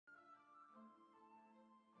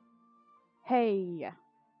Hey,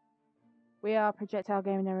 we are Projectile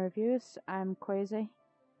Gaming and Reviews. I'm Kwazee.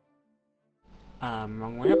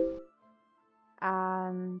 Wrong way up.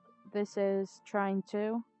 And this is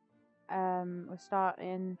Trine2. We're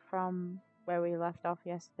starting from where we left off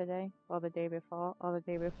yesterday, or the day before, or the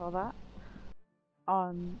day before that.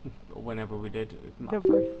 On Whenever we did map the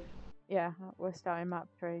 3. Yeah, we're starting map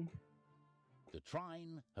 3. The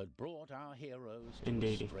Trine had brought our heroes to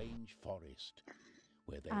Indeed. a strange forest,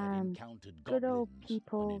 where they had And encountered good goblins old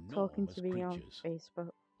people and talking enormous to me on creatures. Facebook.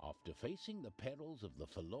 After facing the perils of the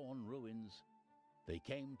forlorn ruins, they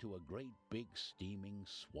came to a great big steaming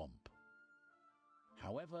swamp.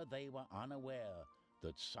 However, they were unaware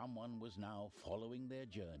that someone was now following their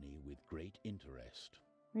journey with great interest.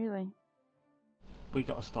 Really? We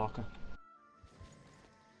got a stalker.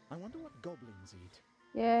 I wonder what goblins eat.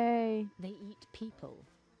 Yay! They eat people,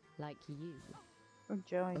 like you. Oh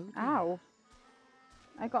joy. Oh dear. Ow!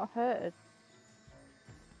 I got hurt.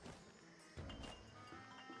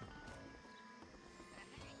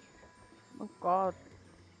 Oh god.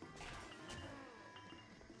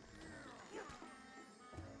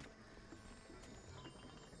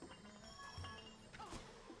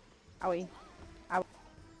 Owie. Ow.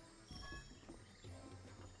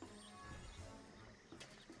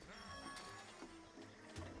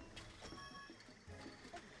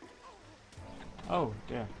 Oh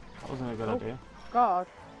dear, that wasn't a good idea. God.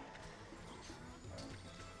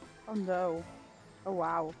 Oh no. Oh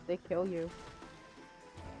wow, they kill you.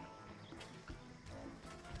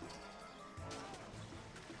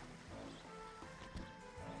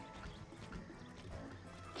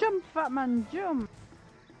 Jump, fat man, jump!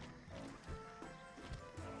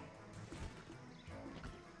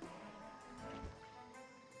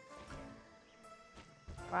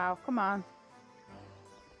 Wow, come on.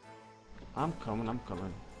 I'm coming.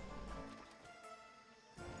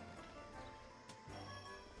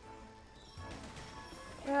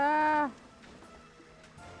 Ah!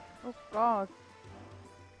 Oh god.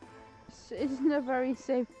 This isn't a very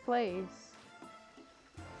safe place.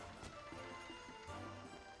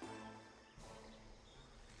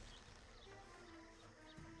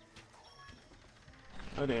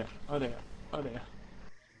 Oh dear. I don't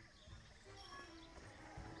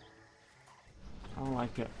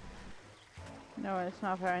like it. No, it's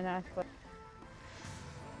not very nice, but...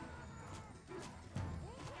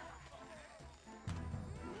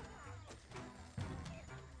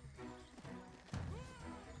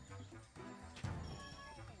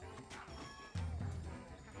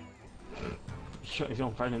 Shot his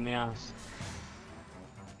own friend in the ass.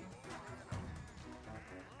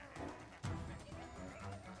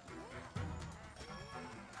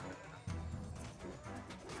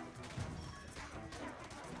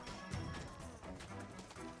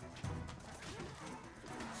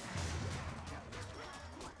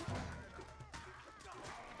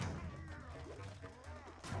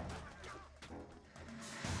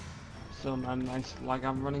 Some nice lag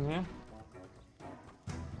I'm running here.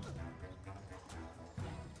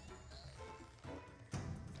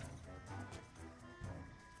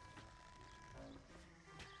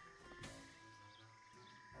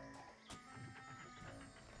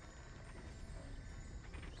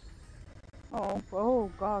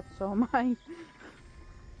 Oh god, so am I.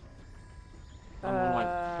 I'm on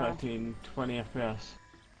like 13, 20 FPS.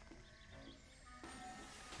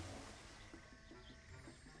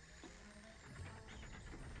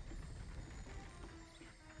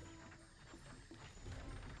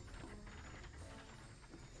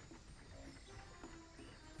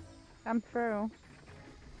 I'm through.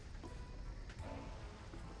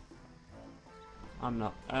 I'm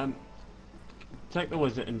not. Take the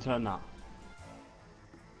wizard and turn that.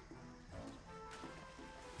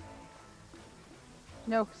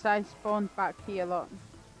 No, because I spawned back here, look.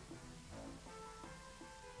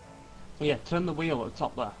 Yeah, turn the wheel at the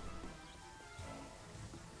top there.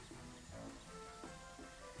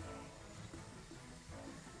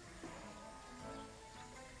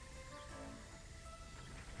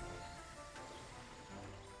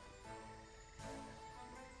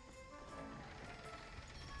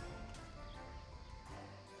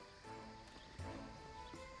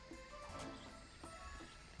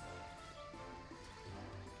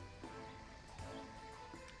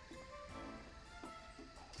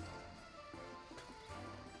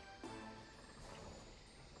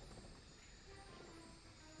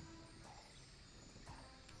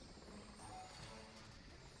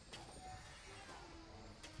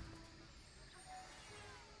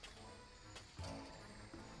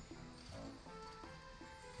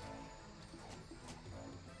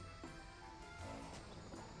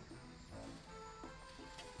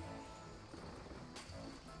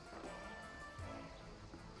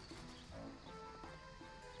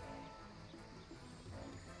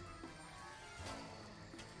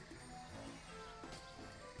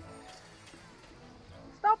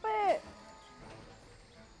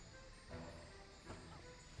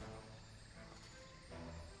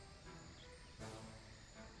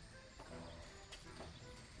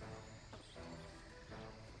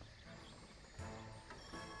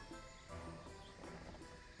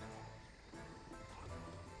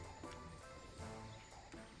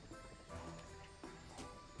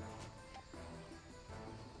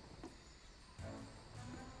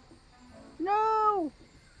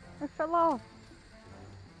 fell off.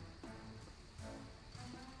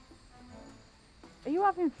 Are you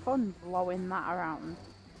having fun blowing that around?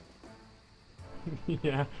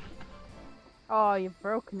 Yeah. Oh, you've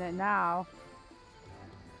broken it now.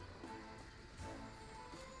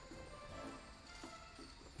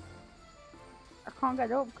 I can't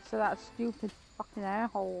get up because of that stupid fucking air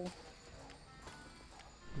hole.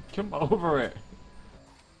 Jump over it.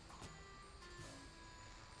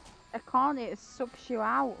 I can't, it sucks you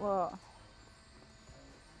out, look.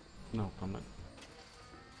 No comment.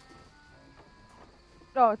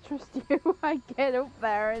 Oh, trust you, I get up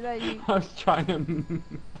there and then you... I was trying to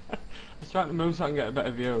move so I can get a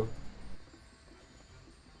better view.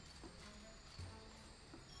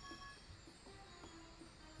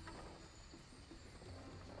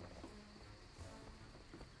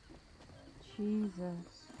 Jesus.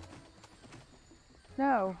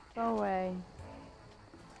 No, go away.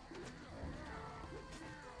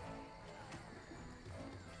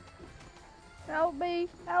 Help me!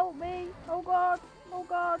 Help me! Oh god! Oh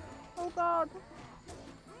god! Oh god!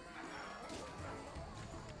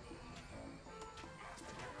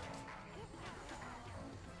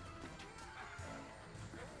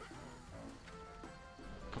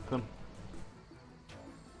 Fuck them.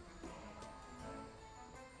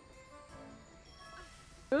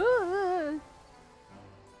 Ugh.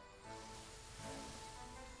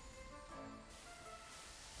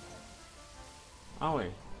 Are we?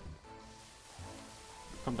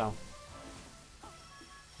 Come down.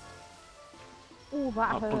 Oh,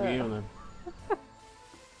 that I'll hurt. bugger you then.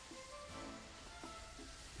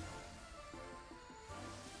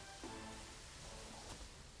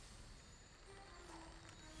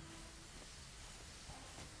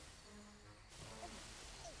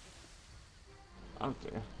 Oh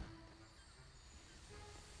dear.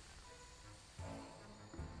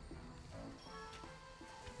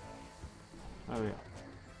 Oh yeah.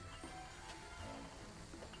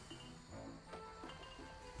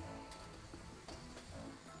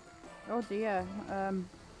 Oh dear.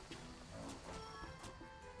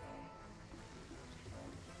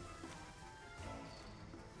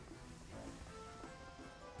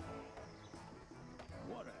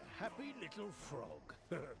 What a happy little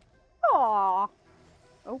frog. Aww.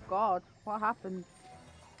 Oh god, what happened?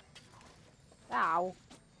 Ow.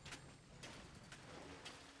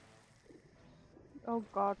 Oh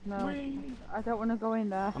god, no. Whee! I don't want to go in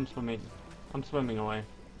there. I'm swimming. I'm swimming away.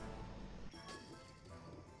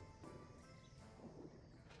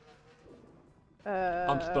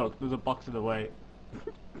 I'm stuck. There's a box in the way.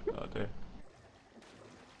 Oh dear.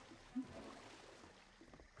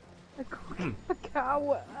 I can't. I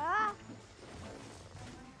can't. Ah!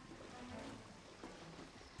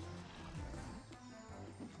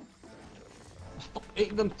 Stop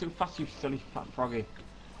eating them too fast, you silly fat froggy.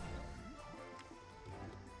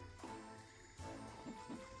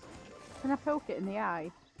 Can I poke it in the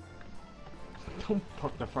eye? Don't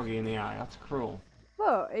poke the froggy in the eye. That's cruel.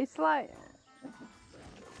 Look, it's like...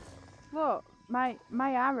 Look, my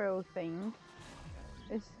arrow thing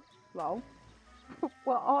is... Well,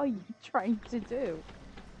 what are you trying to do?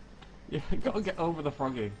 You gotta get over the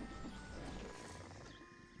froggy.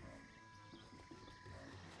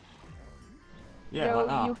 Yeah, No, like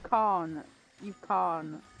that. you can't. You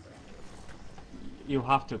can't. You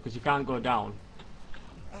have to, because you can't go down.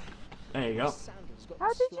 There you go. Sandal's got How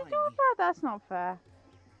did you do slimy. that? That's not fair.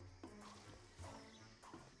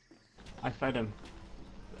 I fed him.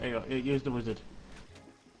 There you go. Use the wizard.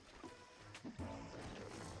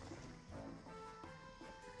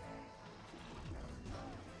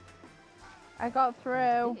 I got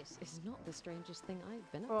through. This is not the strangest thing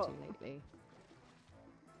I've been Oh. up to lately.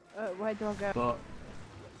 Where do I go? But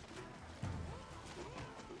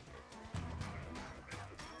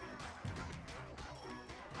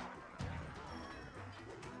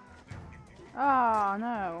Oh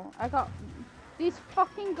no. I got... These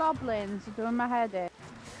fucking goblins are doing my head in.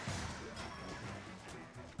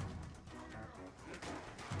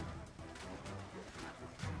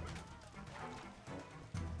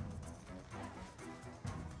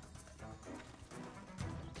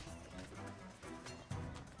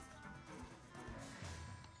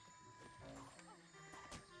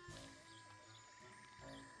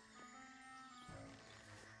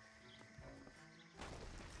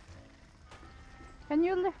 Can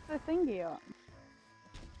you lift the thingy up?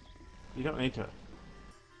 you don't need to.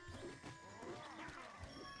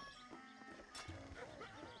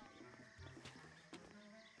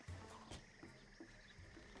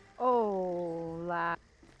 Oh, la.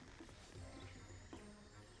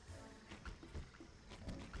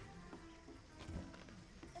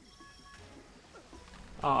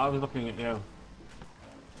 Oh, I was looking at you.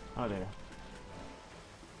 Oh dear.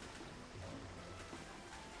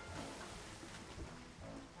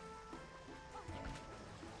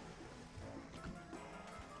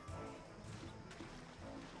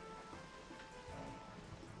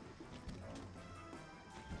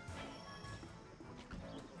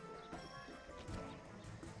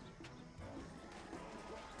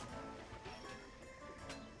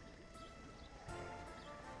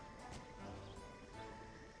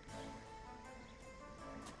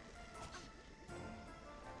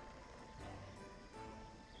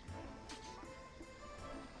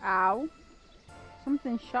 Ow.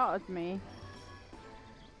 Something shot at me.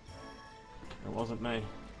 It wasn't me.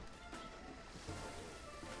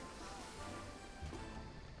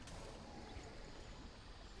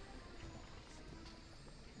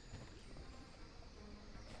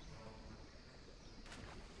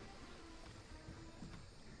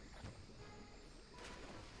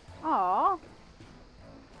 Aww.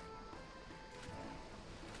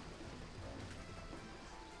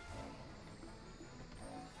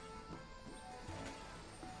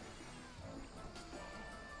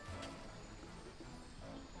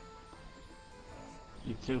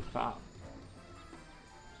 You're too fat.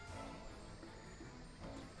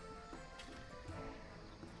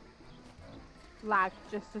 Lag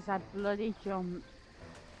just as I bloody jumped.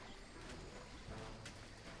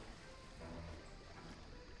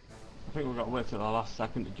 I think we've got to wait till the last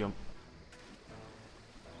second to jump.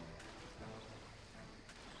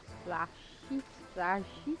 Splashy,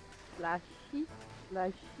 splashy, splashy,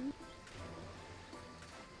 splashy.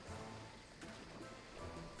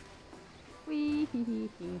 Wee hee hee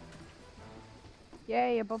hee.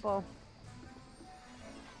 Yay, a bubble.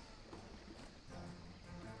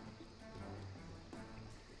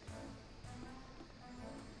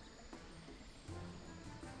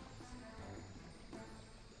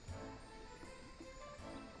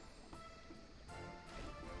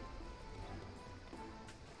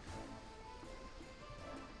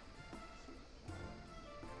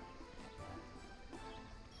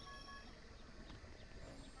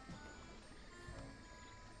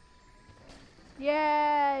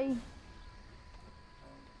 Yay!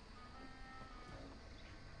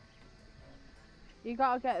 You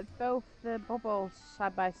gotta get both the bubbles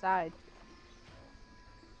side by side.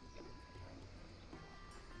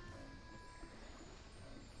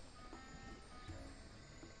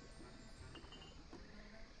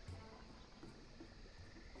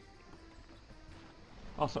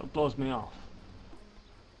 Also, it blows me off.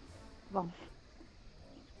 Well,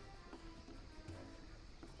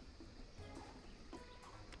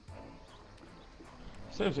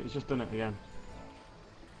 Seriously, it's just done it again.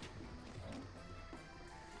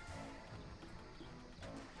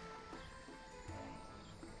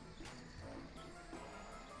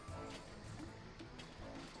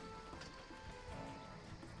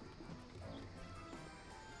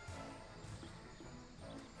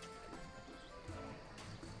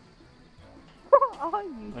 what are you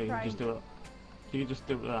Oh, you can trying just do it. You can just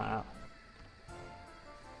do it like that.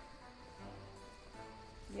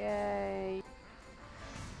 Yay.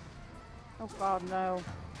 Oh god, no.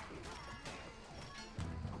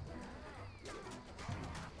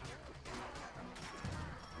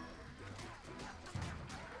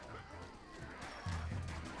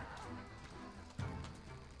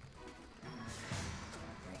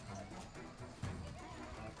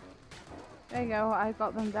 There you go, I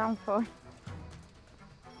got them down for you.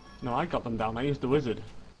 No, I got them down. I used the wizard.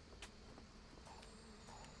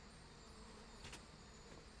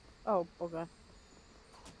 Oh, bugger.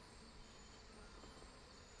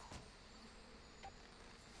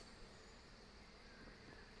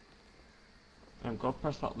 Go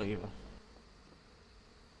press that lever.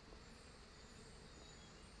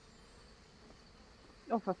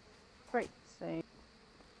 Oh, for frick's sake.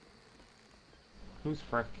 Who's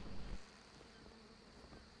frick?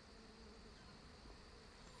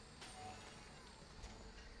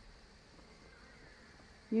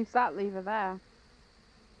 Use that lever there.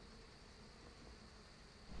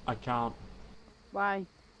 I can't. Why?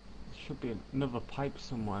 There should be another pipe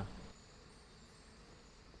somewhere.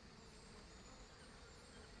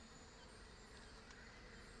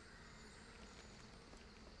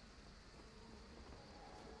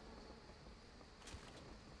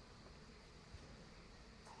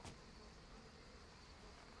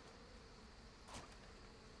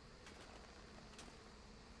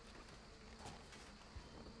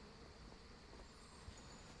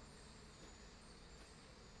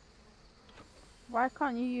 Why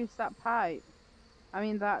can't you use that pipe? I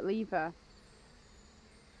mean that lever.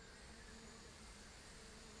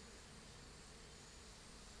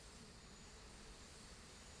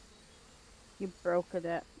 You brokered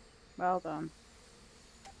it. Well done.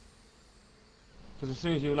 Because as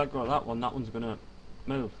soon as you let go of that one's gonna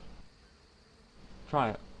move.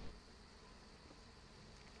 Try it.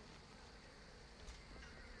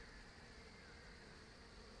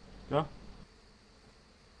 Go.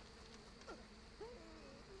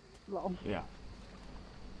 Lol. Yeah.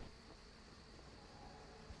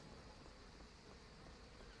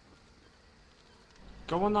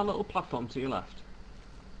 Go on that little platform to your left.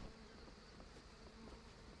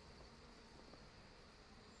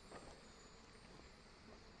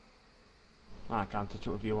 I can't touch it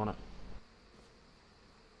with you on it.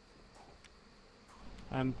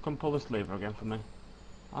 Come pull this lever again for me.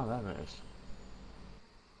 Oh, there it is.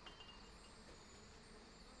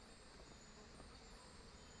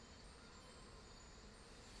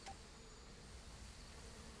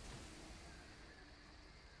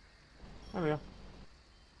 There we go.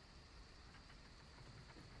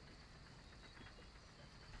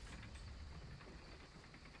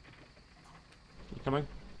 You coming?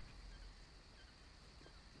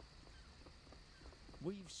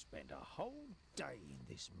 We've spent a whole day in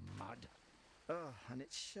this mud. And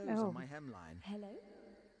it shows Oh. on my hemline. Hello?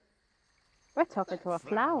 We're talking to a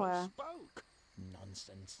flower. Spoke.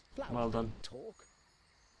 Nonsense. Flowers Well done. don't talk.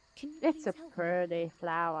 Can you It's please a help me? pretty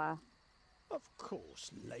flower. Of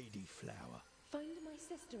course, Lady Flower. Find my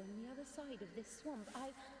sister on the other side of this swamp.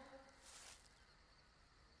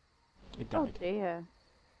 It Oh died. dear.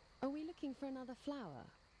 Are we looking for another flower?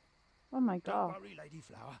 Oh my Don't god. worry, Lady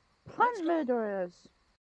Flower. Plant murderers!